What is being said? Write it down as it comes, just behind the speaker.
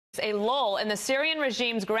A lull in the Syrian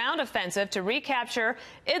regime's ground offensive to recapture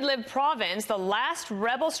Idlib province, the last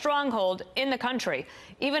rebel stronghold in the country,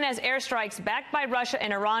 even as airstrikes backed by Russia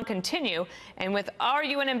and Iran continue, and with our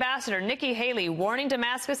UN ambassador Nikki Haley warning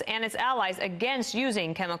Damascus and its allies against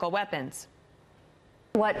using chemical weapons.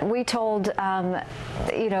 What we told, the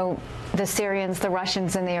Syrians, the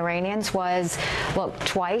Russians, and the Iranians was, look,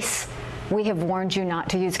 twice we have warned you not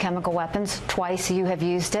to use chemical weapons. Twice you have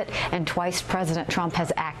used it, and twice President Trump has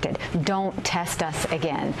acted. Don't test us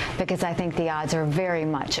again, because I think the odds are very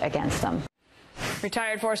much against them.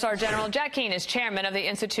 Retired four-star General Jack Keane is chairman of the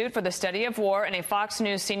Institute for the Study of War and a Fox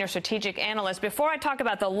News senior strategic analyst. Before I talk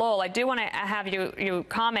about the lull, I do want to have you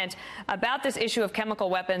comment about this issue of chemical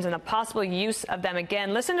weapons and the possible use of them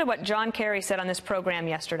again. Listen to what John Kerry said on this program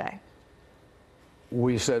yesterday.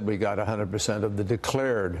 We said we got 100% of the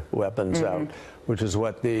declared weapons out, which is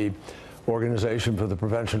what the Organization for the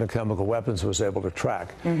Prevention of Chemical Weapons was able to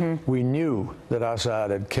track. We knew that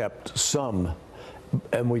Assad had kept some,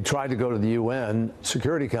 and we tried to go to the UN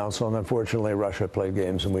Security Council, and unfortunately Russia played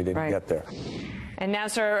games and we didn't get there. And now,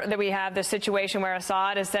 sir, that we have the situation where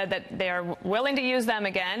Assad has said that they are willing to use them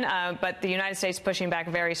again, but the United States pushing back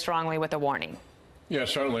very strongly with a warning. Yeah,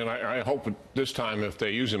 certainly, and I hope this time, if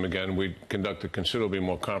they use them again, we conduct a considerably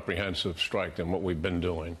more comprehensive strike than what we've been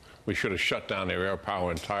doing. We should have shut down their air power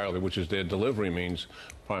entirely, which is their delivery means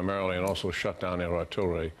primarily, and also shut down their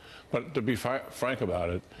artillery. But to be frank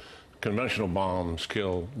about it, conventional bombs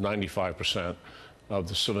kill 95% of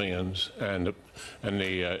the civilians and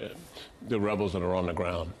the rebels that are on the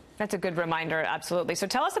ground. That's a good reminder, absolutely. So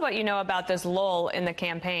tell us what you know about this lull in the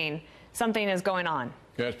campaign. Something is going on.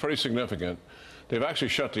 Yeah, it's pretty significant. They've actually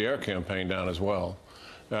shut the air campaign down as well.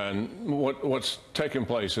 And what's taking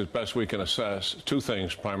place, as best we can assess, two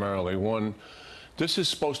things primarily. One, this is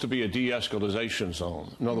supposed to be a de-escalation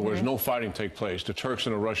zone. In other words, no fighting take place. The Turks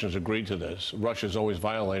and the Russians agreed to this. Russia's always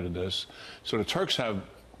violated this. So the Turks have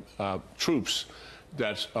troops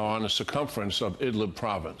that are on the circumference of Idlib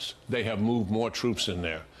province. They have moved more troops in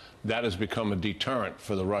there. That has become a deterrent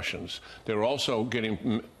for the Russians. They're also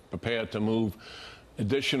getting prepared to move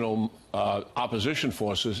additional opposition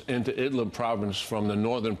forces into Idlib province from the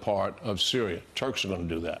northern part of Syria. Turks are going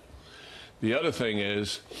to do that. The other thing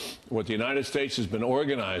is, what the United States has been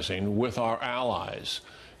organizing with our allies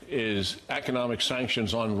is economic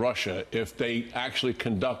sanctions on Russia if they actually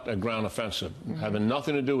conduct a ground offensive, having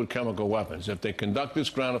nothing to do with chemical weapons. If they conduct this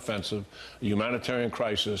ground offensive, a humanitarian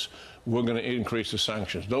crisis, we're going to increase the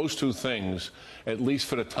sanctions. Those two things, at least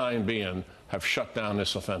for the time being, have shut down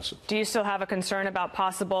this offensive. Do you still have a concern about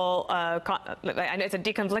possible, it's a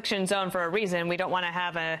deconfliction zone for a reason. We don't want to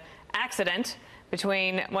have an accident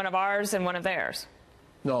between one of ours and one of theirs.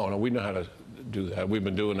 No, we know how to do that. We've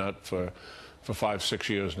been doing that for 5, 6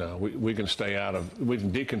 years now. We can stay out of, we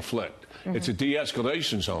can deconflict. It's a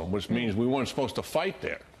de-escalation zone, which means we weren't supposed to fight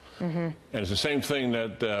there. And it's the same thing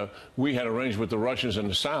that we had arranged with the Russians in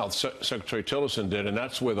the south. Secretary Tillerson did, and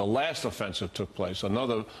that's where the last offensive took place,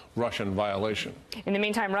 another Russian violation. In the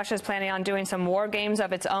meantime, Russia is planning on doing some war games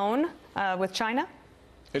of its own with China?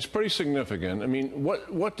 It's pretty significant. I mean,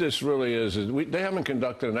 what this really is they haven't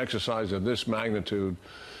conducted an exercise of this magnitude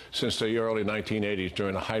since the early 1980s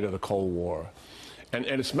during the height of the Cold War. And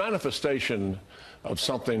it's manifestation of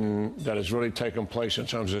something that has really taken place in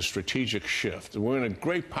terms of a strategic shift. We're in a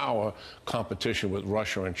great power competition with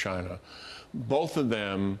Russia and China. Both of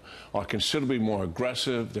them are considerably more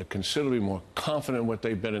aggressive, they're considerably more confident in what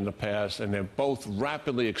they've been in the past, and they're both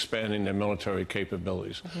rapidly expanding their military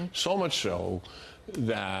capabilities. So much so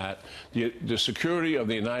that the security of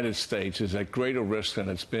the United States is at greater risk than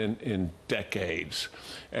it's been in decades.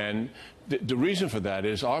 And the reason for that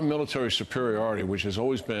is our military superiority, which has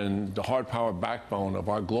always been the hard power backbone of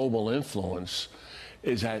our global influence,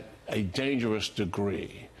 is at a dangerous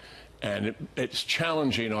degree. And it's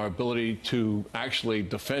challenging our ability to actually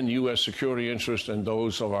defend U.S. security interests and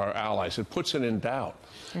those of our allies. It puts it in doubt.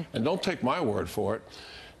 And don't take my word for it.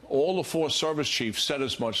 All the 4 service chiefs said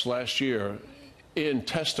as much last year in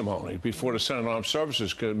testimony before the Senate Armed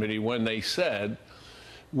Services Committee when they said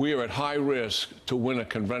we are at high risk to win a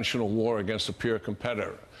conventional war against a peer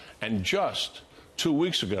competitor. And just 2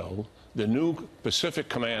 weeks ago, the new Pacific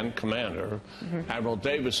Command commander, Admiral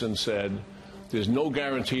Davidson, said there's no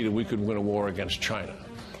guarantee that we could win a war against China.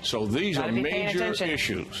 So these are major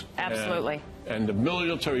issues. Absolutely. And the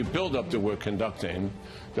military buildup that we're conducting,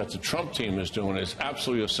 that the Trump team is doing, is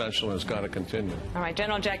absolutely essential and it's got to continue. All right,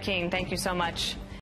 General Jack Keane, thank you so much.